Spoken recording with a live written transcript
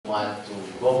want to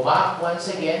go back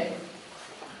once again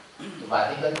to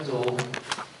Vatican II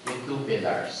with two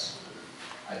pillars,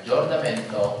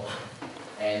 aggiornamento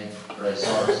and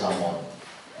resorsamon.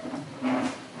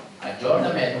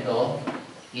 Aggiornamento,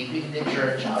 keeping the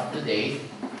church up to date,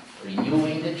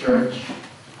 renewing the church.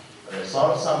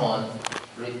 Resorsamon,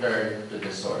 return to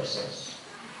the sources.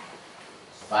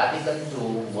 Vatican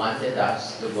II wanted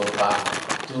us to go back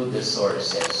to the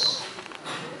sources.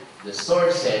 The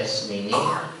sources, meaning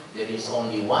there is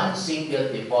only one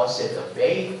single deposit of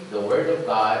faith, the Word of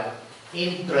God,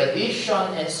 in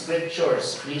tradition and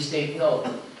scriptures. Please take note,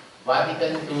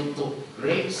 Vatican II took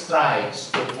great strides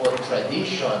to put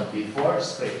tradition before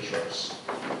scriptures,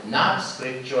 not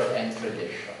scripture and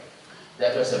tradition.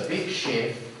 That was a big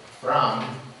shift from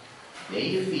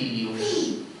Dei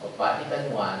Filius of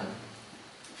Vatican I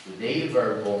to Dei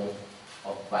Verbum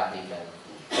of Vatican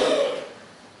II.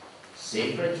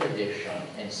 Sacred tradition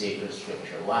and sacred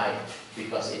scripture. Why?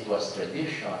 Because it was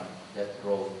tradition that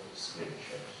wrote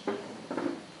scriptures.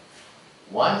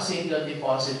 One single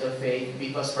deposit of faith,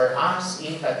 because for us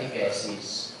in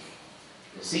catechesis,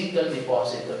 the single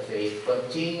deposit of faith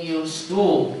continues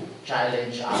to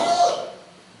challenge us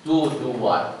to do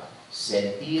what?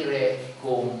 Sentire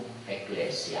cum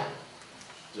ecclesia.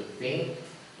 To think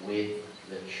with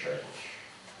the church.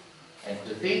 And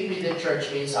to think with the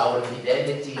church means our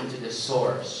fidelity to the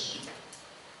source.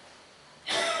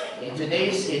 In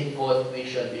today's input, we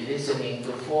shall be listening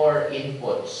to 4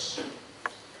 inputs.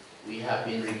 We have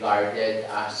been regarded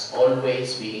as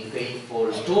always being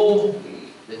faithful to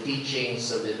the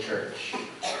teachings of the church.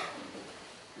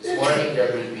 This morning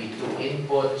there will be 2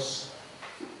 inputs.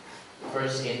 The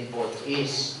first input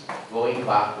is going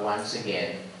back once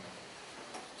again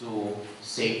to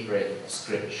sacred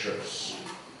scriptures.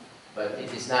 But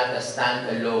it is not a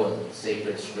standalone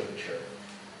sacred scripture.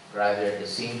 Rather, the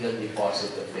single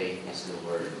deposit of faith is the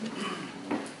Word.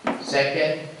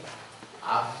 Second,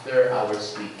 after our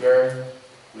speaker,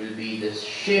 will be the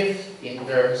shift in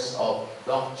terms of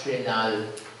doctrinal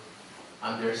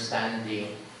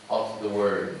understanding of the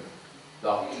Word,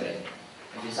 doctrine.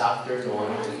 And this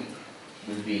afternoon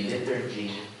will be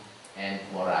liturgy and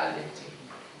morality.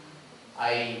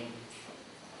 I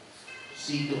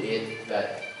see to it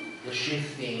that the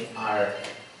shifting are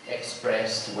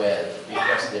expressed well,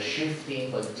 because the shifting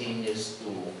continues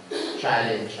to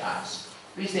challenge us.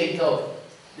 Please take note,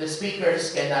 the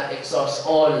speakers cannot exhaust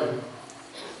all.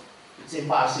 It's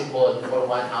impossible for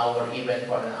 1 hour, even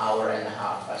for an hour and a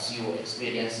half, as you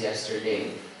experienced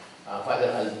yesterday.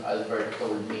 Father Albert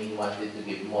told me he wanted to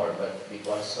give more, but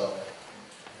because of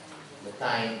the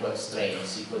time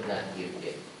constraints, he could not give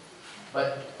it.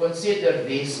 But consider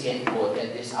this input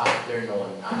and this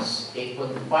afternoon as a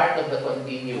part of the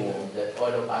continuum that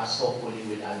all of us hopefully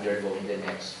will undergo in the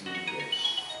next few years.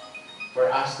 For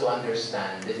us to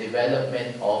understand the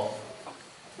development of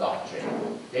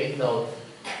doctrine. Take note,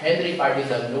 Henry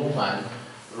Cardinal Newman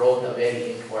wrote a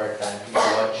very important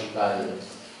theological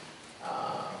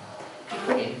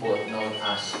input known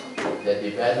as the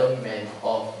development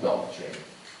of doctrine.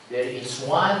 There is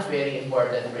one very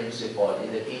important principle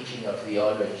in the teaching of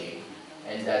theology,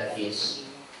 and that is,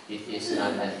 it is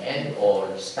not an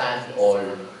end-all, stand-all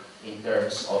in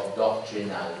terms of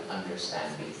doctrinal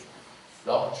understanding.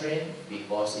 Doctrine,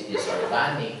 because it is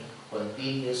organic,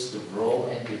 continues to grow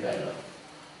and develop,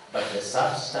 but the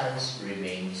substance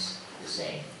remains the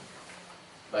same.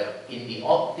 But in the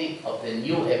optic of the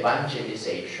new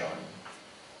evangelization,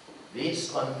 this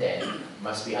content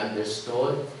must be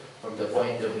understood from the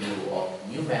point of view of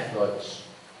new methods,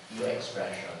 new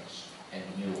expressions, and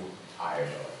new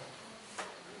ardor.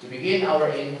 To begin our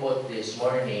input this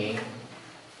morning,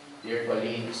 dear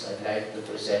colleagues, I'd like to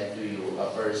present to you a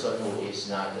person who is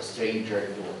not a stranger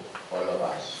to all of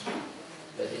us.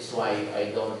 That is why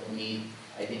I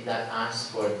did not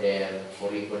ask for their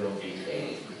curriculum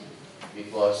vitae,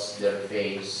 because their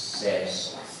face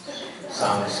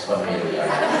sounds familiar.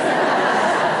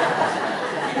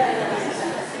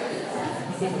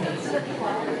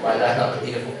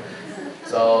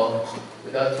 So,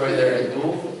 without further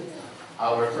ado,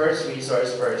 our first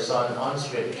resource person on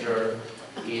Scripture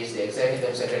is the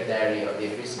Executive Secretary of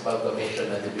the Episcopal Commission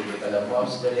on the Biblical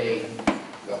Apostolate,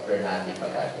 Dr. Nati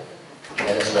Pagate.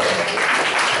 Let us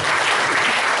welcome.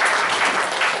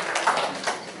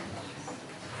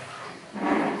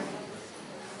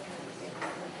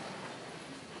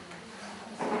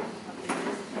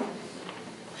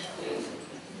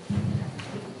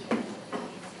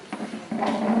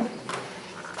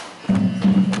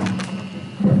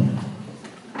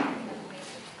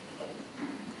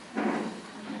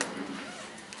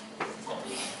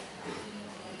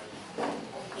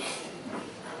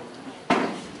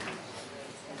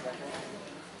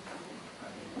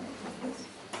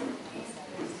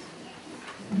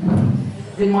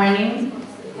 Good morning,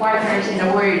 partners in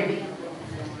the Word.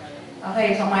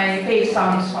 Okay, so my face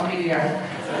sounds familiar.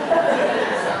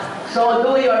 So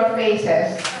do your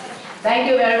faces.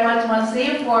 Thank you very much,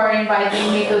 Monsir, for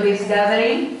inviting me to this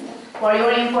gathering. For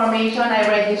your information, I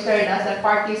registered as a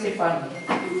participant.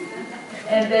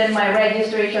 And then my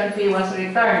registration fee was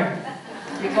returned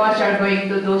because you're going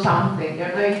to do something.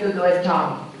 You're going to do a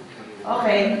job.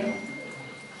 Okay.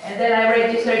 And then I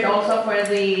registered also for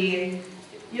the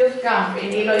youth camp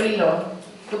in Iloilo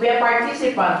to be a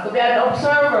participant, to be an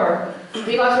observer,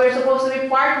 because we're supposed to be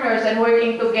partners and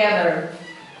working together.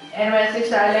 And when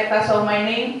Sister Alecta saw my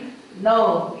name,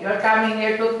 no, you're coming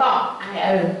here to talk.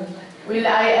 Will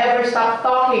I ever stop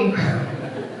talking?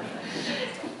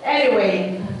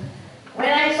 Anyway,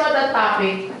 when I saw the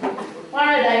topic,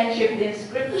 paradigm shift in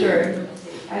Scripture,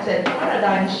 I said,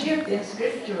 paradigm shift in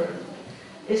Scripture.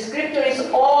 Scripture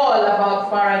is all about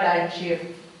paradigm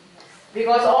shift.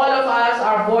 Because all of us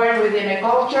are born within a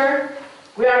culture,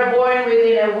 we are born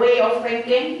within a way of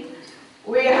thinking,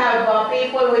 we have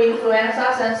people who influence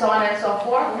us and so on and so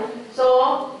forth.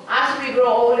 So, as we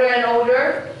grow older and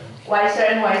older, wiser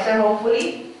and wiser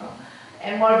hopefully,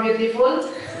 and more beautiful,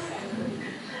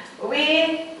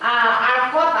 we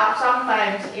are caught up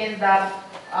sometimes in that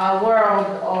world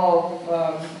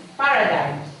of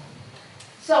paradigms.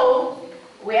 So,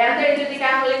 we enter into the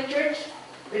Catholic Church,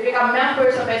 we become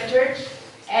members of a church,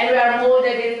 and we are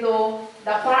molded into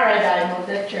the paradigm of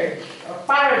the church, or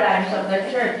paradigms of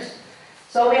the church.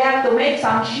 So we have to make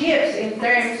some shifts in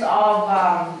terms of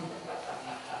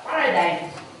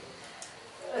paradigms.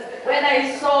 When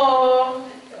I saw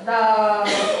the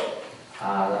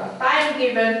time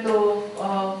given to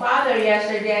Father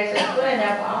yesterday, I said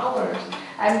 2.5 hours.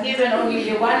 I'm given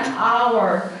only 1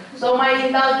 hour. So my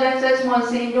indulgences,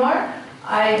 Monsignor,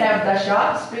 I have the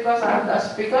shots because I'm the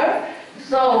speaker.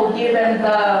 So, given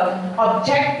the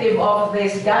objective of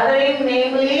this gathering,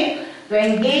 namely, to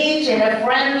engage in a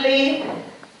friendly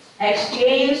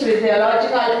exchange with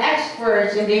theological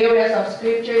experts in the areas of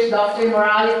scriptures, doctrine,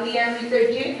 morality, and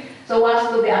liturgy, so as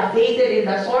to be updated in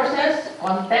the sources,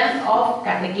 content of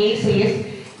catechesis.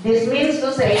 This means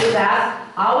to say that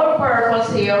our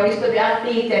purpose here is to be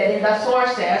updated in the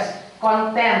sources,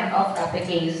 content of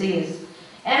catechesis.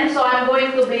 And so I'm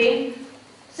going to be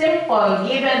simple,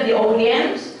 given the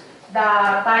audience, the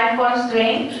time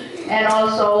constraint, and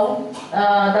also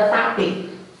the topic.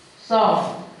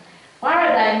 So,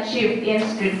 paradigm shift in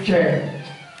Scripture.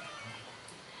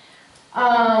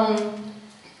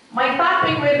 My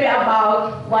topic will be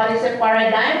about what is a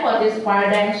paradigm, what is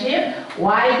paradigm shift,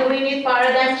 why do we need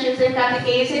paradigm shifts in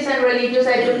catechesis and religious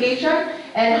education,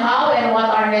 and how and what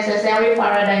are necessary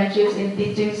paradigm shifts in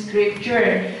teaching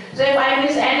Scripture. So if I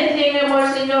miss anything,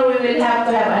 Monsignor, we will have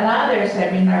to have another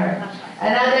seminar.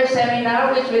 Another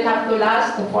seminar which will have to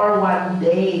last for 1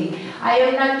 day. I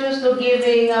am not used to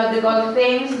giving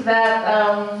things that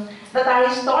are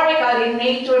historical in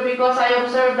nature because I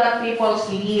observe that people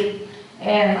sleep.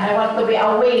 And I want to be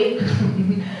awake.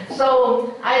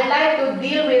 So I'd like to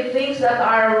deal with things that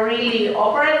are really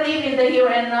operative in the here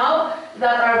and now,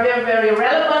 that are very, very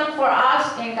relevant for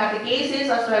us in catechesis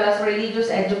as well as religious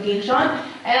education.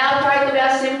 And I'll try to be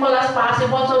as simple as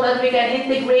possible so that we can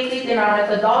integrate it in our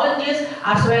methodologies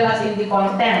as well as in the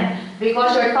content.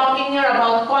 Because you're talking here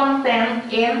about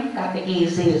content in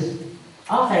catechesis.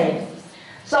 Okay.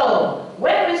 So,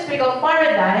 when we speak of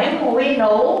paradigm, we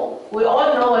all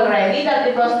know already that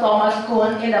it was Thomas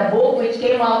Kuhn in a book which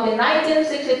came out in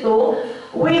 1962,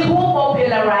 who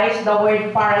popularized the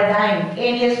word paradigm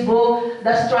in his book,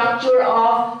 The Structure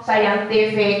of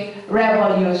Scientific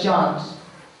Revolutions.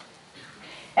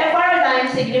 A paradigm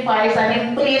signifies an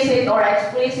implicit or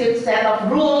explicit set of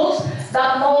rules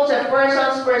that molds a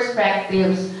person's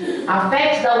perspectives,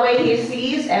 affects the way he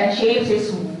sees, and shapes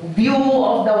his view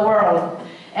of the world.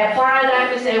 A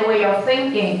paradigm is a way of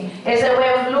thinking, it's a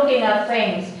way of looking at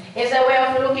things, it's a way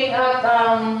of looking at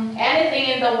anything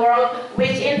in the world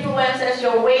which influences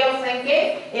your way of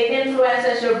thinking, it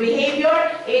influences your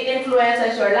behavior, it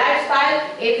influences your lifestyle,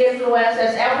 it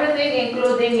influences everything,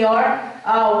 including your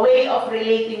way of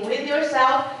relating with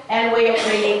yourself and way of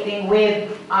relating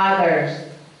with others.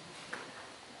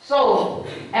 So,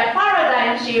 a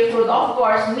paradigm shift would of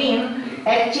course mean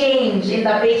a change in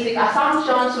the basic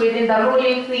assumptions within the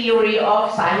ruling theory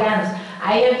of science.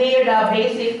 I have here the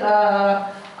basic, the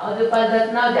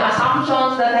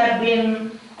assumptions that have been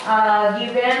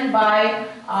given by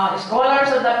scholars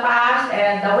of the past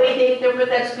and the way they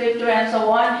interpreted Scripture and so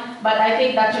on. But I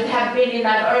think that should have been in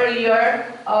an earlier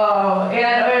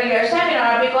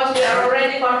seminar, because we are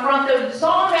already confronted with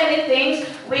so many things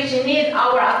which need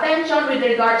our attention with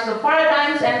regards to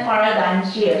paradigms and paradigm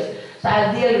shifts. So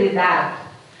I'll deal with that.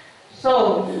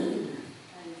 So,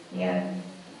 yeah.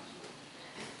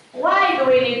 Why do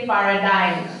we need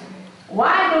paradigms?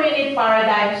 Why do we need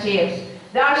paradigm shifts?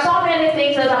 There are so many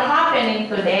things that are happening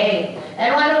today.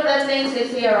 And one of the things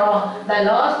is here, the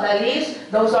laws, the list,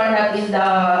 those who are not in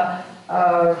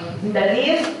the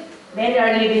list, many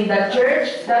are leaving the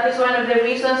church. That is one of the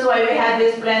reasons why we had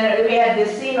this plenary, we had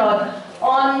this synod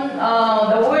on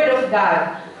the Word of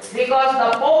God. Because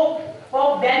the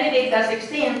Pope Benedict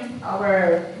XVI,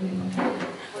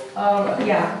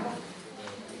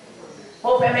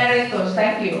 Pope Emeritus,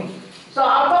 thank you. So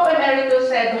our Pope Emeritus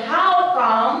said, how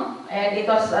come, and it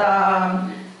was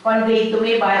conveyed to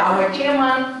me by our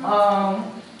chairman,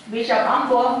 Bishop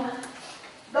Ambo,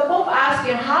 the Pope asked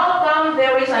him, how come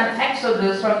there is an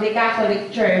exodus from the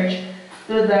Catholic Church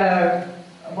to the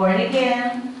born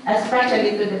again,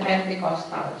 especially to the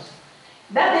Pentecostals?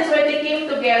 That is why they came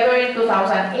together in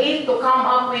 2008 to come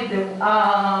up with the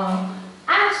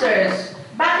answers.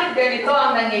 Bakit ganito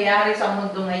ang nangyayari sa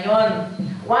mundo ngayon?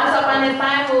 Once upon a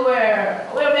time, we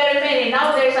were very many.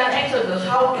 Now there's an exodus.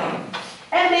 How come?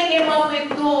 And they came up with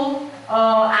two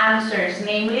answers.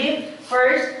 Namely,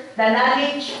 first, the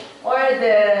knowledge or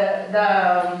the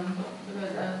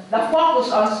focus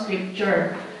on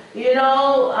Scripture. You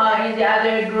know, in the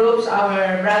other groups,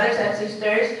 our brothers and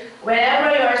sisters,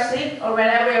 whenever you are sick or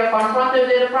whenever you're confronted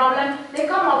with a problem, they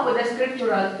come up with a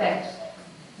scriptural text.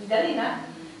 Galing, ha?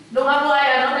 Nung ako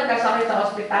ay nagkasakit sa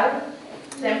hospital,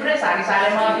 siyempre,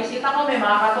 sari-sari mga bisita ko, may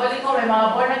mga Katoliko, may mga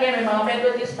born again, may mga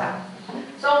Methodista.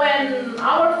 So when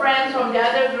our friends from the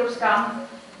other groups come,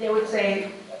 they would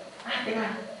say,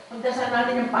 teka, magdasal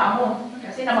natin yung paa mo.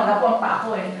 Kasi namaga po ang paa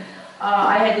ko eh.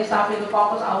 I had this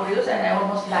Staphylococcus aureus and I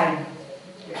almost died.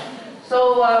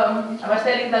 So, I was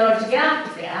telling the Lord, sige na,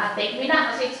 take me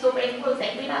na, kasi it's too painful,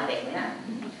 take me na.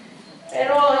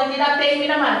 Pero hindi na take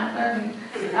me naman.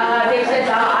 They said,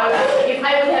 if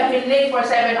I would have been late for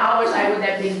 7 hours, I would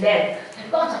have been dead. Sabi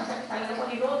ko, sakit talaga po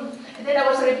ni Lord. And then I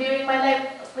was reviewing my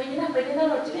life. Pwede na,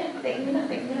 Lord, sige, take me na.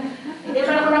 Hindi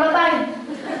pa ako namatay.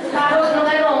 Tapos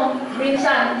nung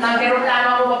minsan, nag-aeroplano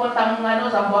ako papuntang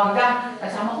sa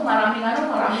kasama ko,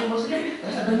 maraming Muslim.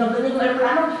 Sa ganyan-ganyan yung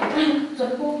aeroplano.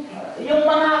 Sabi ko, yung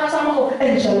mga kasama ko,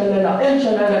 inshallah.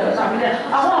 Sabi nila,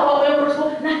 ako, hawak ko yung cross ko,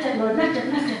 not that, Lord, not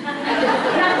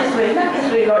this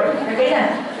way, Lord.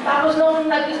 Ganyan. Tapos nung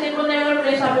nag-isip ko na yung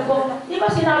airplane, sabi ko, di ba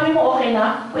sinabi mo okay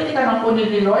na? Pwede ka nang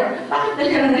punin ni Lord? Bakit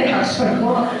ganyan ang reaction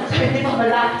mo? Sabi, di ba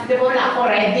wala ako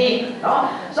ready. No?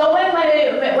 So when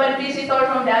visitors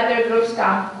from the other groups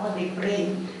come, they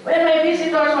pray. When my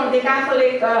visitors from the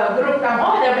Catholic group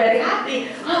come, they're very happy.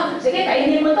 Sige,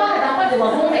 kainin mo to. Dapat, di ba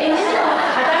mong kainin ito?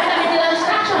 At dami namin nila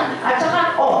instruction. At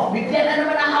saka, bigyan na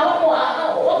naman ang hawak mo.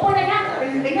 Huwag mo na yan.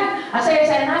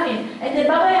 Asaya-saya namin. And then,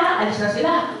 babaya, alis na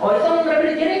sila. Itong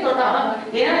refrigerator,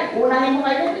 kaya unahin mo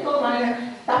ngayon ito.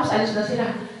 Tapos, alis na sila.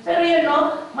 Pero you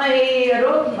know,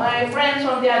 my friends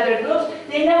from the other groups,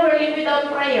 they never leave without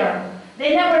prayer.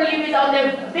 They never leave without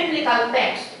the biblical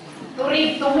text to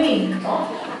read to me. To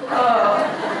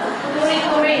read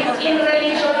to me in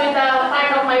relation with the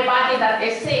part of my body that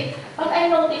is sick. But I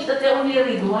noticed that they only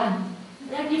read one.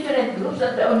 There are different groups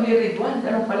that they only read one.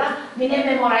 Ganun pala.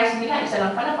 Minememorize nila. Isa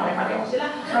lang pala. Pare-pareho sila.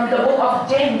 From the book of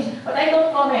James. But I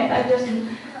don't comment. I just,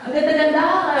 ang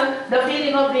ganda-ganda. The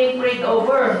feeling of being prayed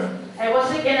over. I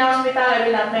was sick in a hospital. I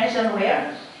will not mention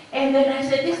where. And then I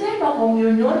said, is there no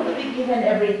communion to be given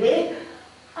every day?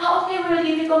 Okay, we will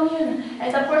give you communion.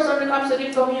 And the person who comes to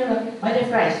give communion, Mother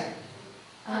Christ.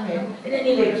 Amen. And then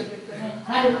he lives.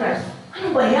 Mother Christ.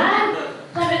 Ano ba yan?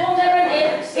 Sabi ko gano'n,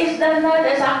 is that not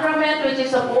a sacrament which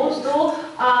is supposed to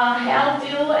help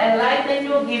you, enlighten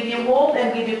you, give you hope,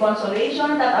 and give you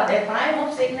consolation that at a time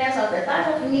of sickness, at a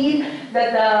time of need,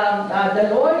 that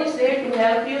the Lord is there to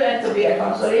help you and to be a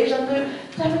consolation to you.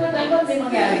 Sabi ko, dapat may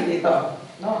mangyari dito.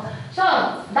 No? So,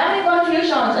 daming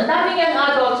confusions, and daming young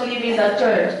adults leaving the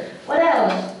church. What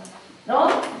else? No?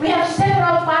 We have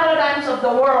several paradigms of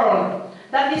the world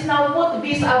that is now put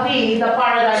vis-a-vis the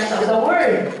paradigms of the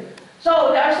Word.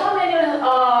 So, there are so many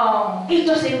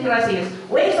idiosyncrasies,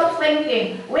 ways of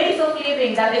thinking, ways of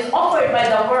living that is offered by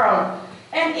the world.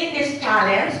 And it is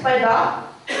challenged by the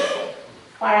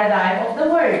paradigm of the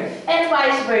Word. And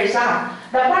vice versa.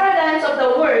 The paradigms of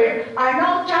the Word are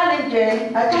now challenged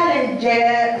by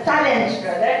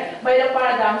the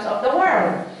paradigms of the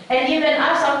world. And even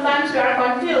us, sometimes we are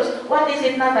confused. What is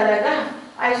it na talaga?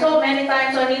 I saw many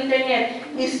times on internet,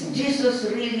 is Jesus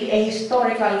really a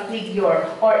historical figure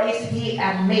or is he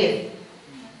a myth?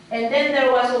 And then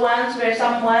there was once where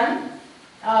someone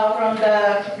from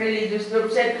the religious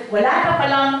group said, wala na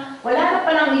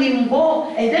palang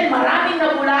limbo. And then maraming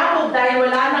nabulabog dahil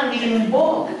wala nang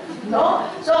limbo. No?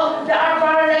 So there are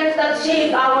paradigms that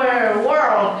shape our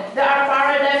world. There are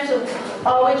paradigms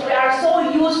which we are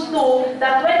so used to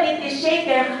that when it is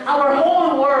shaken, our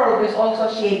whole world is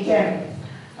also shaken.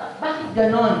 Bakit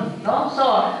ganon? No?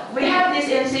 So, we have this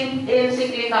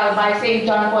encyclical by St.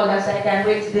 John Paul II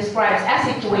which describes a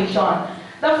situation.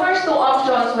 The first two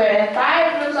options were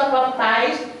entire groups of the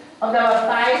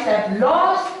baptized have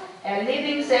lost a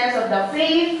living sense of the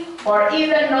faith or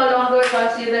even no longer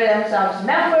consider themselves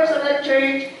members of the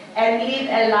church and live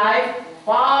a life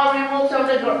far removed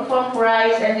from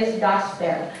Christ and His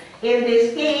gospel. In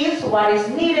this case, what is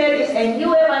needed is a new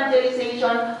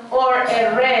evangelization or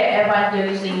a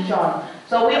re-evangelization.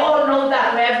 So we all know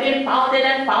that we have been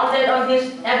founded on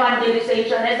this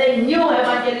evangelization, and then new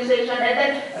evangelization, and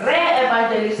then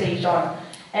re-evangelization.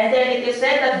 And then it is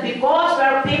said that because we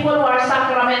are people who are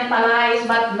sacramentalized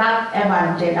but not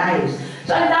evangelized.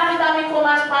 So ang dami-daming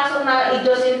pumasok na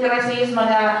idiosyncrasies,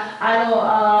 mga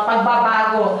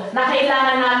pagbabago na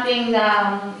kailangan nating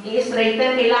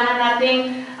i-straighten, kailangan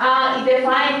nating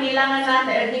i-define,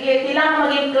 kailangan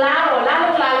maging klaro,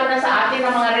 lalo-lalo na sa atin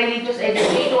ng mga religious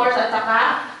educators at saka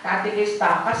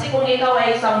catechista. Kasi kung ikaw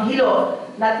ay isang hilo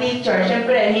na teacher,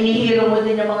 syempre, hinihilo mo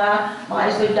din yung mga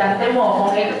estudyante mo.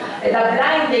 Kung the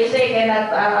blind, they say,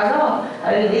 cannot,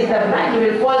 the blind, you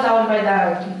will fall down by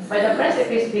the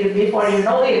precipice before you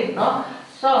know it, no?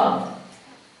 So,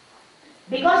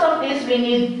 because of this, we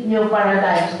need new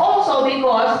paradigms. Also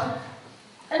because,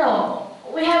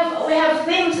 we have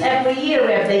things every year.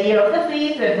 We have the year of the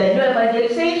faith, we have the new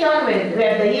evangelization, we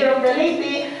have the year of the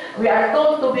laity. We are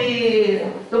told to be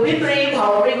brave.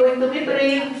 How are we going to be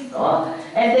brave? No?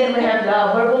 And then we have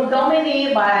the Verbum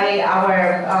Domini by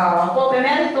our Pope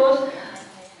Emeritus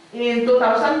in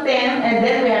 2010, and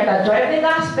then we have the Joy of the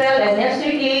Gospel, and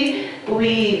yesterday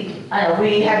we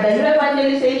had the new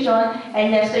evangelization,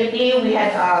 and yesterday we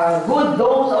had a good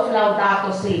dose of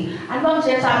Laudato Si. Ano ang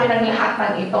sinasabi ng lahat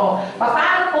ng ito?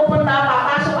 Paano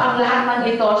papasok ang lahat ng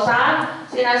ito sa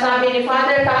sinasabi ni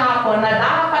Father kahapon na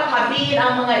dapat habihin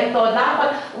ang mga ito,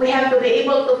 we have to be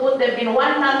able to put them in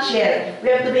one nutshell.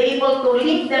 We have to be able to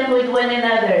link them with one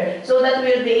another so that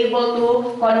we'll be able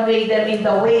to convey them in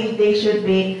the way they should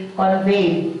be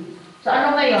conveyed. So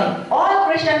ano ngayon? All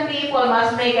Christian people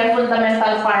must make a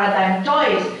fundamental paradigm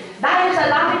choice. Dahil sa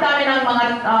dami-dami ng mga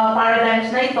paradigms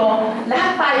na ito,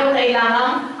 lahat tayo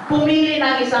kailangang pumili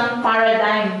ng isang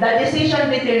paradigm. The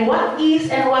decision between what is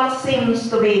and what seems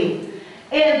to be.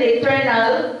 In the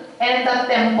eternal and the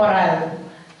temporal.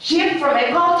 Shift from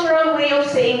a cultural way of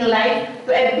saying life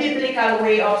to a biblical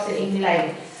way of saying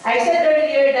life. I said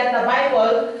earlier that the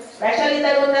Bible, especially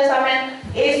the New Testament,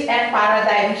 is a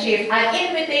paradigm shift, an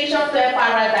invitation to a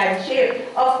paradigm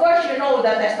shift. Of course, you know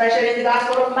that, especially in the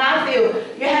Gospel of Matthew,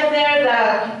 you have there the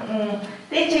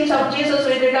teachings of Jesus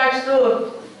with regards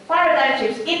to paradigm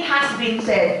shifts. It has been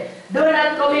said, do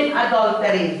not commit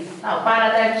adultery. Now,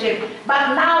 paradigm shift.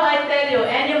 But now I tell you,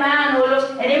 any man who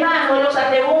looks at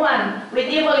a woman with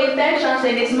evil intentions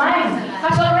in his mind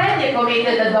has already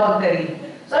committed adultery.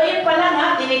 So yun pa lang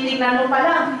ha, tinitingnan mo pa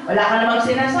lang. Wala ka namang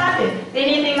sinasabi.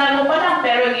 Tinitingnan mo pa lang,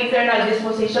 pero yung internal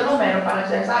disposition mo, meron pa lang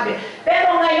sinasabi.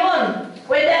 Pero ngayon,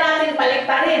 pwede natin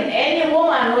baliktarin. Any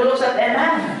woman who looks at a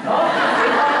man,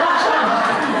 with compassion,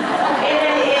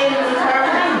 in her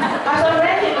mind, has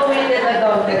already committed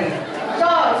adultery. So,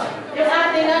 yung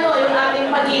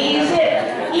ating pag-iisip,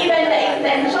 even the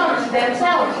intentions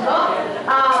themselves,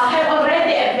 have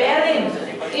already a bearing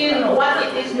in what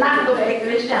it is not to be a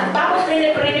Christian. Tapos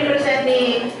pinipresent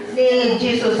ni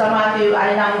Jesus sa Matthew,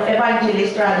 ng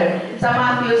evangelist rather, sa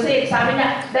Matthew 6, sabi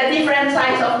niya, the different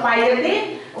sides of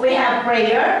piety, we have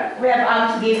prayer, we have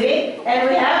almsgiving, and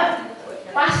we have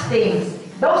fasting.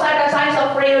 Those are the signs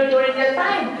of prayer during that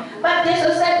time. But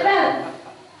Jesus said, well,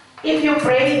 if you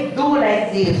pray, do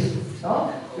like this.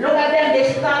 No? Look at them,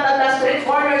 they stand at the street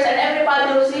corners and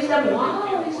everybody who sees them,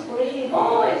 wow, he's praying.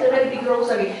 Oh, it's a very big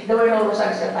rosary. There were no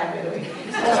rosaries at that time, by the way.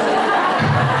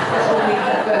 That's only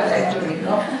the 12th century,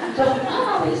 no? So,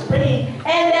 wow, he's praying.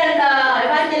 And then the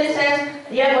evangelist says,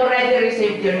 you have already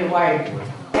received your reward.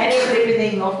 And he's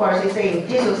repeating, of course, he's saying,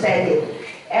 Jesus said it.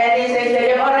 And he says that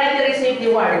you have already received the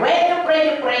reward. When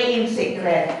you pray in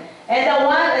secret. And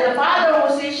the Father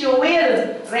who sees you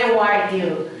will reward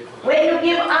you. When you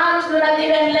give alms, do not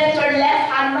even let your left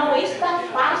hand know. Is that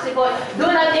possible? Do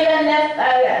not even let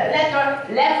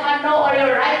your left hand know or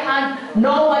your right hand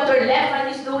know what your left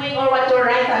hand is doing or what your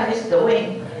right hand is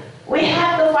doing. We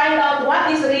have to find out what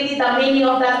is really the meaning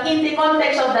of that in the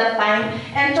context of that time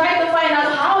and try to find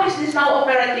out how is this now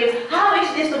operative, how is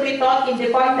this to be taught in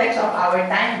the context of our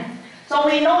time. So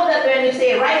we know that when you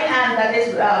say right hand, that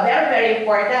is very, very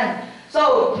important.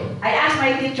 So I asked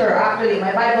my teacher, actually,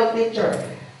 my Bible teacher,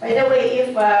 by the way,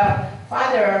 if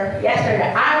Father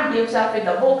yesterday armed himself with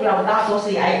the book Laudato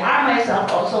Si, I arm myself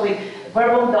also with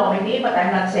Verbum Domini, but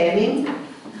I'm not selling.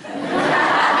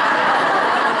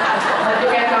 But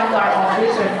you can come to our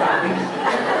office or copies.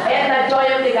 And the Joy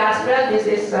of the Gospel, this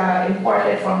is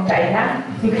imported from China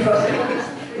because it's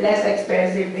less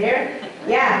expensive there.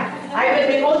 Yeah, I will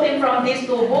be quoting from these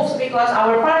two books because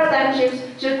our paradigm shifts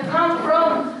should come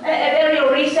from a very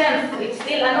recent, it's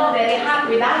still very hot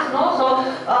with us, no? So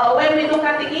when we do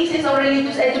catechesis or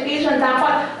religious education,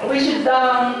 dapat we should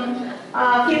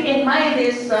keep in mind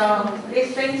these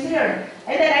things here.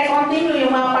 And then I continue yung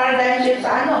mga paradigm shifts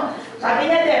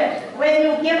sabi natin, when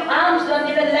you give alms, don't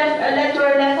even let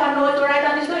your left hand know what your right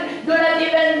hand is doing. Do not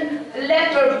even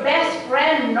let your best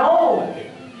friend know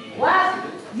what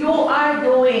you are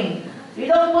doing. You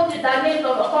don't put the name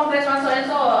of Congressman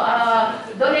so-and-so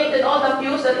donated all the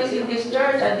pews that is in this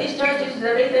church, and this church is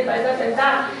donated by that and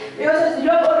that. Because you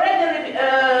have already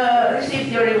received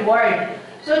your reward.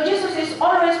 So Jesus is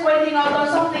always pointing out on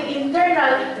something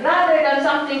internal rather than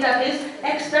something that is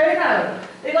external.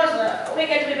 Because we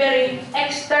can be very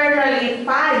externally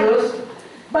pious,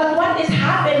 but what is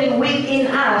happening within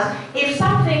us, if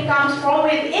something comes from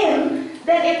within,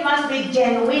 then it must be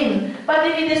genuine. But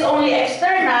if it is only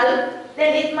external,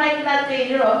 then it might not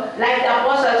be, like the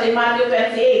apostles in Matthew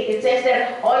 28. It says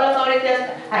there, all authorities,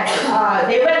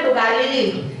 they went to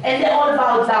Galilee, and they all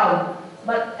bowed down.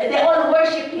 But they all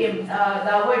worship Him.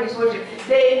 The word is worship.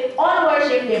 They all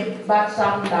worship Him, but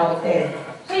some doubted.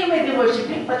 So you may be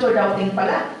worshiping, but you're doubting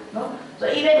pala. No?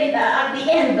 So even at the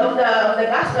end of the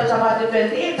Gospel, sa Matthew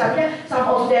 28, sabi niya, some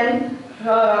of them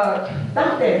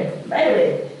doubted.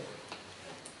 Anyway,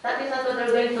 that is not what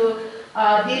we're going to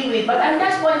deal with. But I'm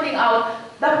just pointing out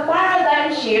the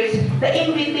paradigm shifts, the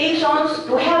invitations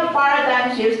to have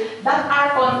paradigm shifts that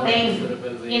are contained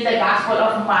in the Gospel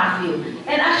of Matthew.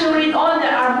 And as you read on,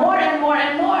 there are more and more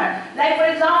and more. Like for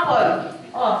example,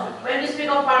 when we speak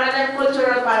of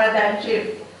cultural paradigm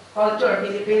shift, culture,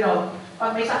 Filipino,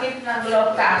 pag may sakit ng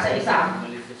loob ka sa isa,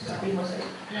 sabi mo sa isa,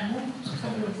 alam mo,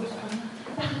 sakit ng loob ko sa kanya.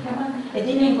 Bakit naman?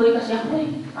 Dinenggoy kasi ako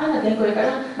nag-enggoy ka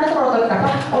lang. Natrotot ka pa?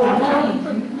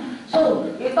 So,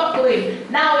 you talk to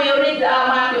him. Now, you read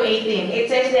Matthew 18.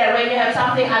 It says there, when you have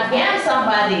something against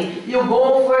somebody, you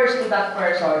go first to that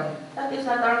person. That is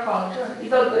not our culture.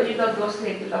 You don't go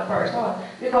straight to the person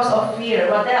because of fear.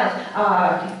 What else?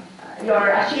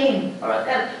 You're ashamed. Or what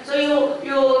else? So,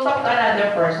 you talk to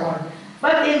another person.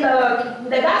 But in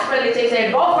the gospel, it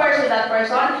says, go first to that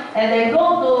person, and then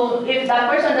go to, if that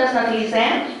person does not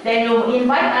listen, then you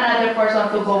invite another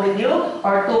person to go with you,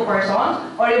 or two persons,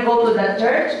 or you go to the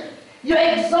church. You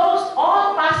exhaust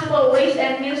all possible ways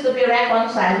and means to be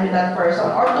reconciled with that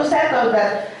person, or to settle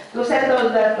that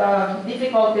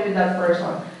difficulty with that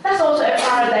person. That's also a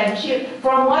paradigm shift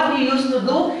from what you used to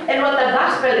do and what the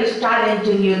gospel is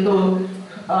challenging you to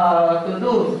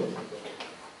do.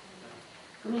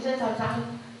 Kuminsan sabi sa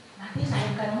akin, Nati,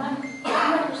 sayang ka naman.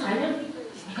 Ano ko sayang?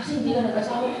 Kasi hindi ka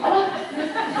nag-asawa.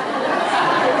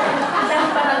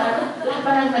 Lahat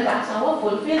pa ng nag-asawa,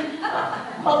 fulfill.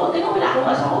 Mabuti nga wala akong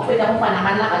asawa, pwede akong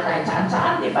panakan-lakad kahit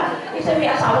saan-saan, di ba? Sabi,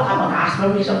 asawa ka, mag-ask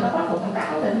permission ka pa, pupunta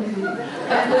ka.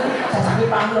 Sasakit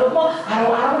pa ang loob mo.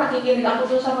 Araw-araw nakikinig ako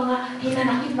doon sa mga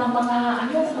hinanakit ng mga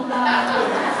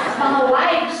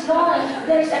wives, no?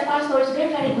 There is a pastor who is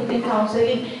very good in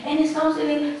counseling, and he's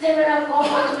counseling several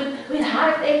couples with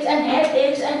heartaches and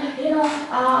headaches and,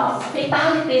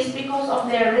 fatalities because of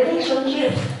their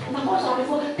relationships. Naku, sabi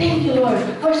ko, thank you, Lord,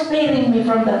 for sparing me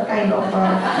from that kind of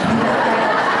suffering.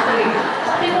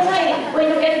 Sabi ko nga when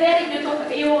you get married,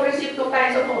 you receive two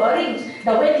kinds of rings,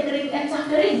 the wedding ring and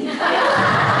suffering.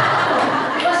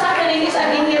 Because suffering is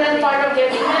an inherent part of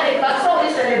getting married, but so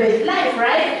is celibate life,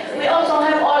 right? We also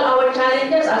have all our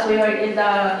challenges, as we heard in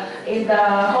the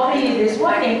homily this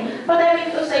morning. But I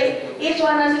mean to say, each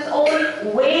one has his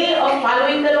own way of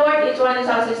following the Lord. Each one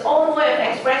has his own way of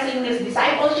expressing his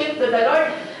discipleship to the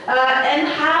Lord, and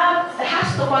has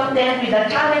to contend with the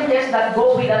challenges that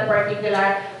go with that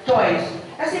particular choice.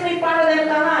 Kasi may paradigm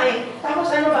ka nga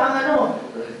Tapos ano ba ang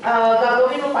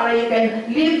gagawin mo para you can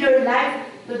live your life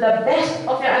to the best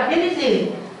of your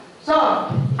ability. So,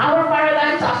 our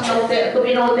paradigms as noted, to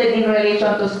be noted in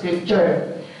relation to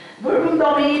Scripture. Verbum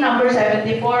Domini number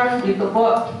 74, dito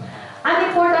po. An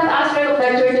important aspect of the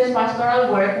church's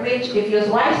pastoral work, which, if used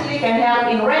wisely, can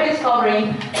help in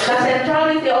rediscovering the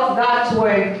centrality of God's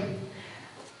Word,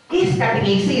 is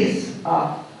catechesis.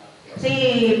 Si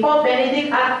Pope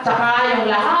Benedict at saka yung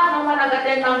lahat ng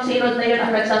managaten ng synod na yun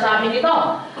ang nagsasabi nito,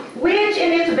 which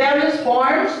in its various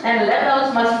forms and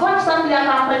levels must constantly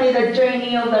accompany the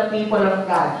journey of the people of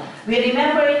God. We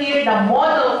remember here the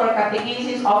model for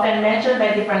catechesis often mentioned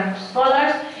by different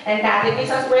scholars and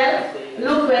catechists as well.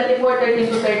 Luke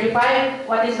 24:13-35.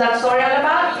 What is that story all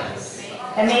about?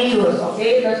 Emmaus.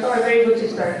 Okay, the story, very good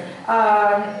sister.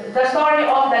 The story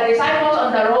of the disciples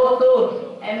on the road to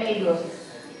Emmaus.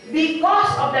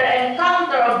 Because of their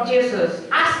encounter of Jesus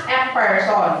as a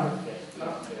person,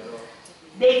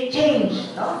 they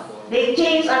changed. No? They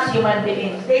changed as human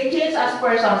beings. They changed as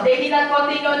persons. They did not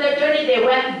continue their journey. They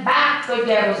went back to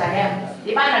Jerusalem.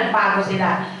 Di ba? Nagbago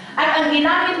sila. At ang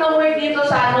ginamit na word dito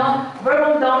sa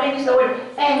verbum domini is the word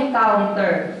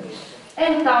encounter.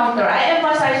 Encounter. I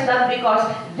emphasize that because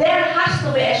there has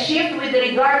to be a shift with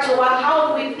regards to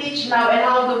how do we teach now and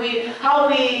how we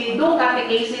do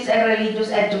catechesis and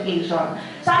religious education.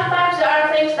 Sometimes there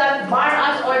are things that bar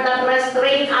us or that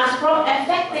restrain us from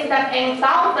effecting that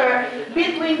encounter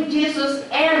between Jesus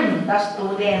and the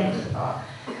students.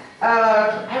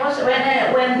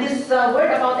 When this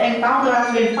word about encounter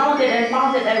has been founded,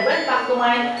 I went back to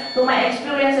my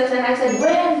experiences and I said,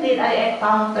 when did I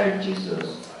encounter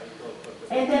Jesus?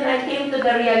 And then I came to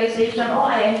the realization,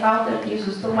 I encountered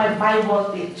Jesus through my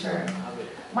Bible teacher.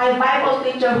 My Bible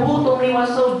teacher, who to me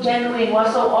was so genuine,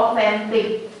 was so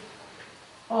authentic.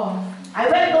 I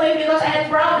went to him because I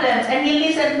had problems, and he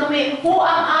listened to me. Who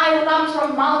am I who comes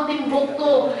from Mount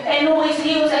Timbuktu, and who is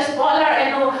he who's a scholar,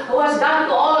 and who has gone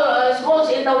to all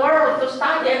schools in the world to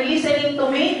study, and listening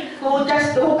to me, who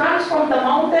comes from the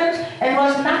mountains, and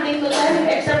was nothing to tell him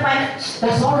except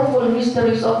the sorrowful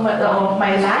mysteries of my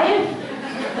life.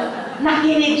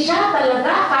 Nakinig siya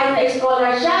talaga, kahit na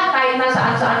scholar siya, kahit na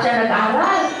saan-saan siya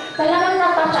nag-aral. Talagang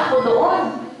natouch ako doon.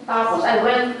 Tapos I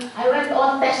went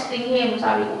on testing him.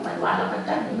 Sabi ko, maniwala ka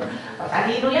dyan.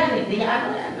 Patalino yan, hindi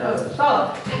niya yan.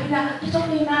 So, sabi na, it's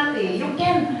okay natin.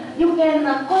 You can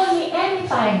call me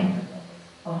anytime.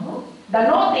 The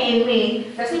naughty in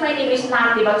me, kasi my name is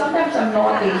naughty, but sometimes I'm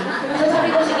naughty. So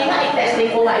sabi ko, sige nga,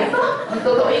 i-testing ko nga ito. Ang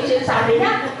totoo yung sinasabi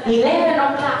niya, 11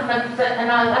 o'clock,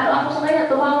 ako sa kanya,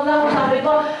 tumawag ako, sabi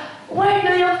ko, where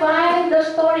do you find the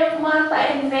story of Martha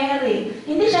and Mary?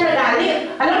 Hindi siya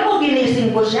nagalit. Alam mo,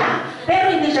 ginising ko siya,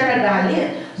 pero hindi siya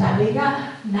nagalit. Sabi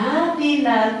niya, Nati,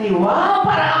 wow,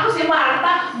 parang ako si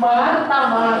Martha. Martha.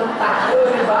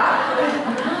 Diba?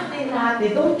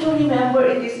 Nati, don't you remember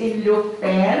it is in Luke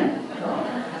 10?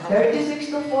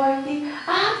 36-40.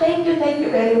 Thank you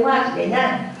very much.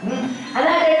 Ganyan.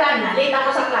 Another time, na-late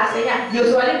ako sa klase niya.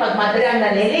 Usually, pag madre ang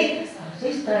nalilate,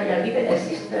 sister, you're even a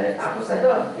sister. Tapos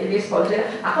i-dispose sila.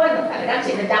 Ako, talagang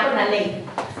sinadya ko na-late.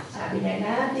 Sabi niya,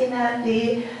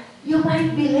 Nati, you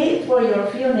might be late for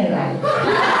your funeral.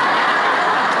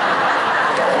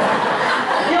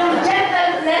 Yung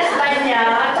gentleness ba niya,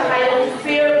 at saka yung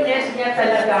firmness niya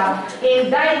talaga, in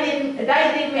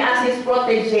guiding me as his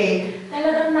protege,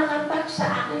 talagang nakatouch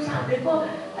sa akin. Sabi ko,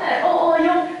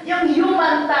 yung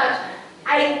human touch.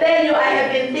 I tell you, I have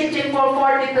been teaching for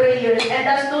 43 years, and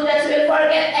the students will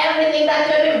forget everything that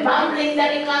you have been bumbling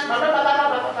there in class, but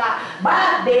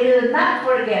they will not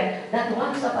forget that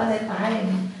once upon a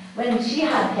time, when she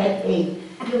had headache,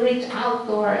 you reached out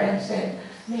to her and said,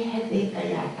 may headache ka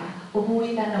yata,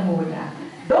 umuwi ka na muna.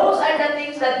 Those are the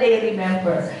things that they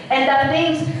remember. And the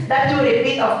things that you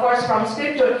repeat, of course, from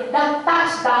Scripture, that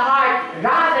touch the heart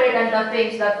rather than the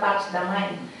things that touch the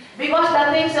mind. Because the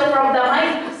things from the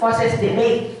mind causes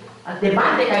debate. At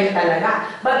debate kayo talaga.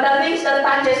 But the things that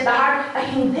touches the heart, ay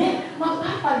hindi,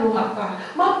 mapapaluha ka,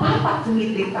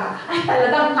 mapapatungiti ka. Ay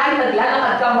talagang kahit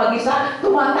naglalakad kang mag-isa,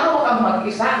 tumatawa kang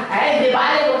mag-isa. Ay, di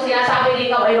ba kung sinasabi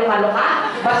ni ikaw ay luka-luka,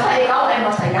 basta ikaw ay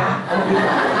masaya.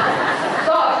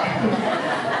 So,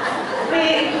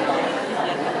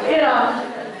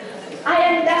 I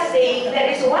am just saying there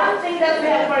is one thing that we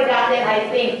have forgotten, I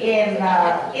think, in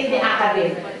the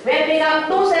academy. We have become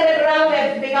too cerebral, we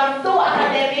have become too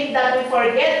academic that we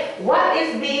forget what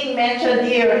is being mentioned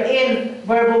here in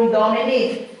verbum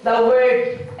domini, the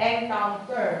word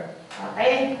encounter.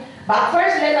 Okay? But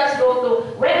first, let us go to,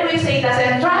 when we say the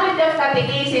centrality of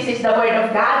catechesis is the Word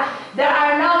of God, there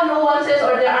are now nuances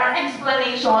or there are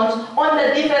explanations on the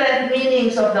different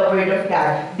meanings of the Word of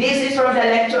God. This is from the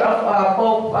lecture of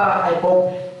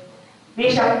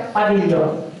Bishop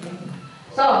Pavilion.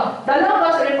 So, the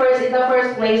Logos refers in the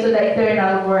first place to the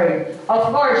eternal Word,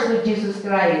 of course, to Jesus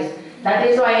Christ. That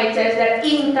is why it says that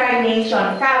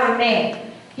incarnation, carne.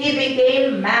 He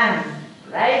became man,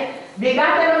 right?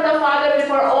 Begotten of the Father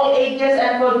before all ages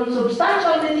and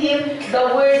consubstantial with Him,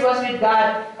 the Word was with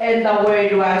God and the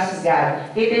Word was God.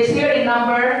 It is here in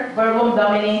number, Verbum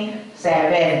Domini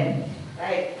 7.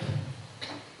 Right?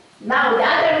 Now, the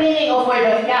other meaning of Word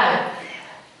of God,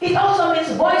 it also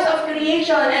means voice of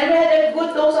creation, and we had a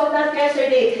good dose of that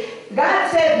yesterday.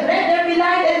 God said, let there be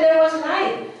light, and there was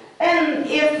light. And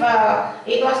if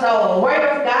it was the Word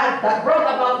of God that brought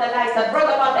about the light, that brought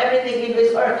about everything in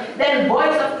this earth, then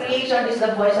voice of creation is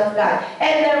the voice of God.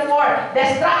 And therefore,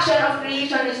 destruction of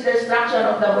creation is destruction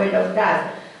of the Word of God.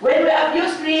 When we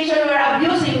abuse creation, we are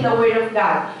abusing the Word of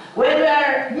God. When we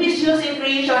are misusing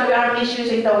creation, we are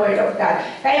misusing the Word of God.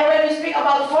 Kaya when we speak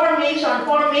about formation,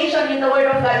 formation in the Word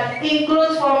of God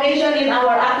includes formation in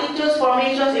our attitudes,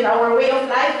 formations in our way of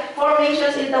life,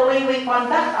 formations in the way we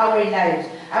conduct our lives.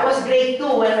 I was grade 2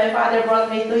 when my father brought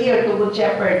me to here, to Good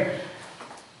Shepherd.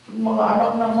 Mga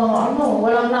anak ng mga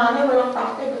walang nanay, walang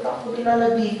tatay, ba't ako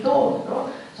dinala dito?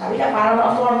 No? Sabi niya, para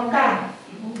ma-form ka.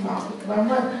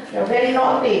 You're very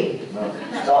naughty.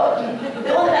 So,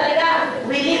 doon talaga,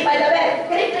 we live by the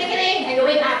bed. Kiring, kiring, kiring, and you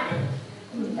wake up.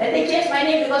 And they changed my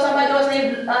name because somebody was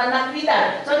named not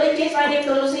Rita. So they changed my name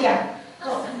to Lucia.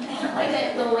 So, I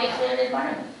said, to wake up this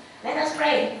morning. Let us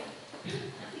pray.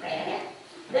 Pray again.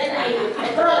 Then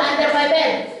I crawl under my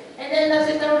bed. And then the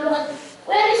sister will look,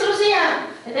 where is Lucia?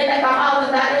 And then I come out on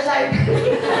the other side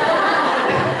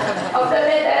of the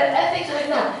bed and things like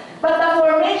that. But the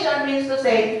formation means to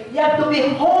say, you have to be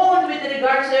honed with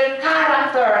regards to your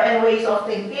character and ways of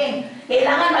thinking.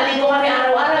 Kailangan maligo kami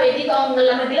araw-araw. Dito ang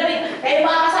lamig-lamig. Kaya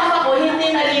mga kasama ko,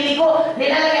 hindi naliligo.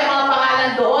 Nilalagay ang mga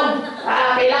pangalan doon.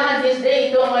 Kailangan this day,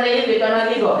 ito ang naliligo, ito ang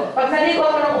naliligo. Pag naligo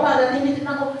ako ng umaga, tinitin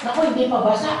ako, naku, hindi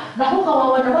mabasa. Naku,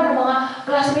 kawawa naman ang mga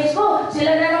classmates ko.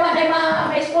 Sila na naman ay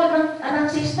may spot ng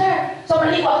sister. So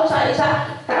maligo ako sa isa,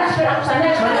 transfer ako sa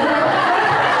next.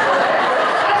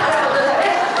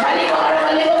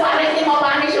 Maligo para hindi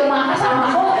mapanis yung mga kasama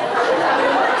ko.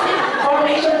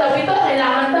 Formation daw ito,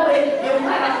 kailangan daw yung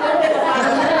karakter, paano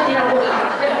sila, hindi na po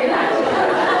karakter, kailangan.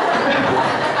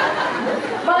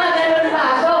 Mga ganun pa.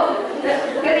 So,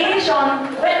 creation,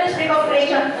 when we speak of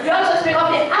creation, we also speak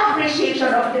of the appreciation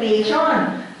of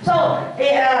creation. So,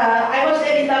 I was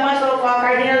in the Mass of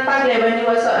Cardinal Tagle when he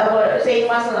was saying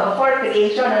Mass for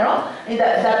creation, in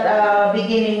that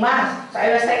beginning Mass. So,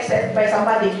 I was texted by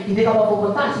somebody, hindi ka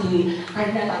mapupunta, si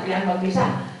Cardinal Tagle ang mag-isa.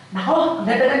 Nako, ang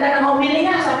ganda-ganda ng homily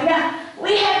niya, sabi niya,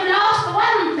 we have lost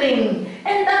one thing,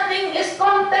 and that thing is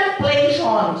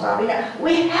contemplation. Sabi niya,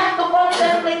 we have to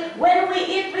contemplate. When we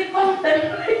eat, we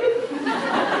contemplate.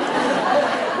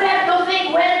 We have to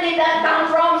think, where did that come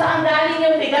from? Saan galing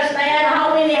yung bigas na yan?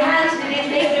 How many hands did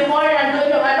it take before? Nandun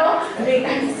yung ano?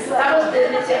 Tapos,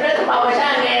 siyempre, tumawa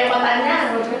siya. Ngayon, mata niya.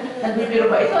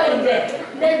 Nagbibiro ba ito? Hindi.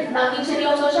 Then, naging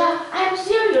seryoso siya. I'm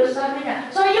serious, sabi niya.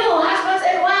 So you, husbands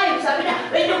and wives, sabi niya,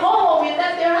 when you go home, you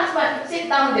tell your husband, sit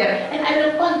down there, and I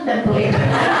will contemplate.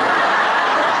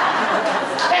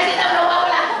 Kasi daw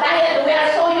nawawala. Dahil we are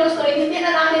so used to it, hindi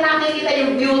na natin nakikita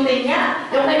yung beauty niya,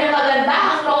 yung kanyang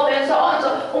magandahang loob and so on.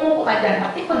 So, umupo ka dyan,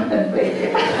 pati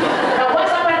contemplate. Now, once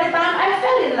upon a time, I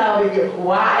fell in love with you.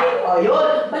 Why? O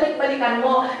yun, balik-balikan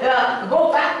mo.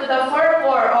 Go back to the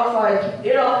fervor of,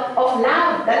 of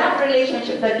love, the love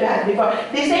relationship that you had before.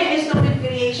 The same is true with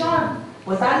creation.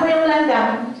 Puntahan mo yung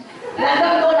langgam.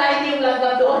 Langgam doon, ay hindi yung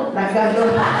langgam doon. Langgam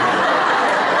doon.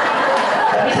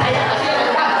 Sa Bisaya kasi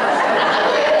langgam.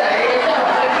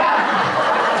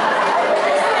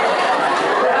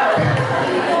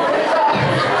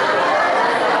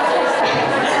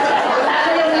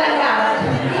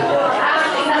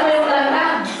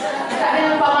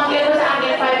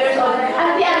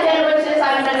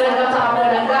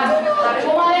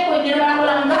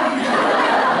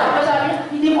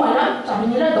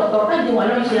 Hindi mo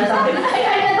alam yung sinasabi. Ay,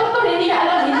 kahit na doktor, hindi niya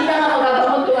alam. Hindi niya nga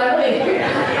magagamot yung ano eh.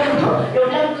 Yung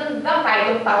lang kahit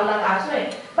yung tao lang aso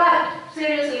eh. But,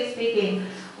 seriously speaking,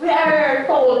 we are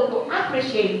told to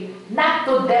appreciate, not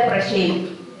to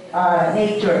depreciate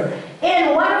nature.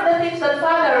 And one of the things that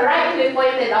Father rightly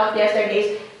pointed out yesterday is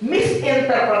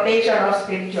misinterpretation of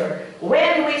Scripture.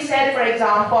 When we said, for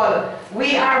example,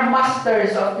 we are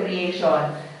masters of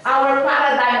creation, our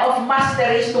paradigm of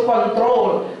master is to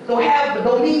control, to have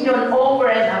dominion over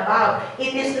and above.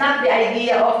 It is not the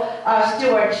idea of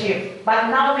stewardship.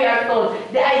 But now we are told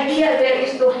the idea there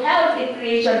is to help in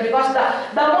creation, because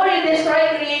the more you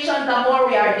destroy creation, the more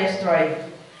we are destroyed.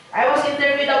 I was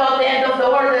interviewed about the end of the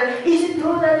world. Is it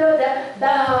true that the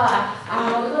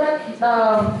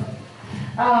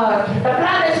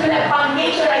planets will have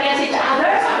foundation against each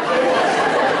other?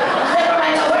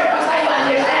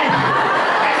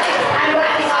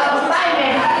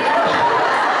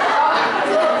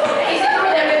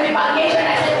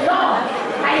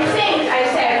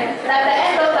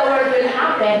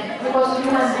 because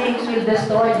human beings will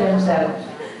destroy themselves.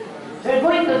 They're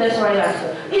going to destroy us.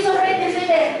 It's already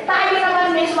said, tayo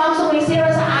naman mismo ang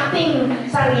sumisira sa ating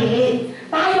sarili.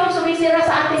 Tayo ang sumisira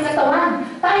sa ating katawan.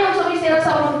 Tayo ang sumisira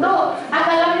sa mundo. At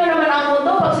alam nyo naman ang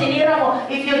mundo, pag sinira mo,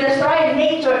 if you destroy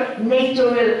nature,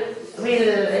 nature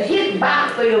will hit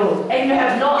back to you. And you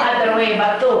have no other way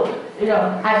but to,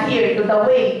 adhere to the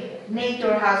way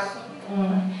nature has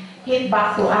hit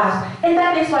back to us. And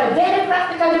that is why, very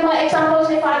practical yung mga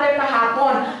examples ni Father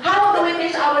kahapon. How do we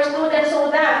teach our students so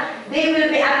that they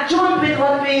will be attuned with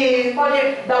what we call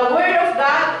it, the Word of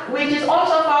God, which is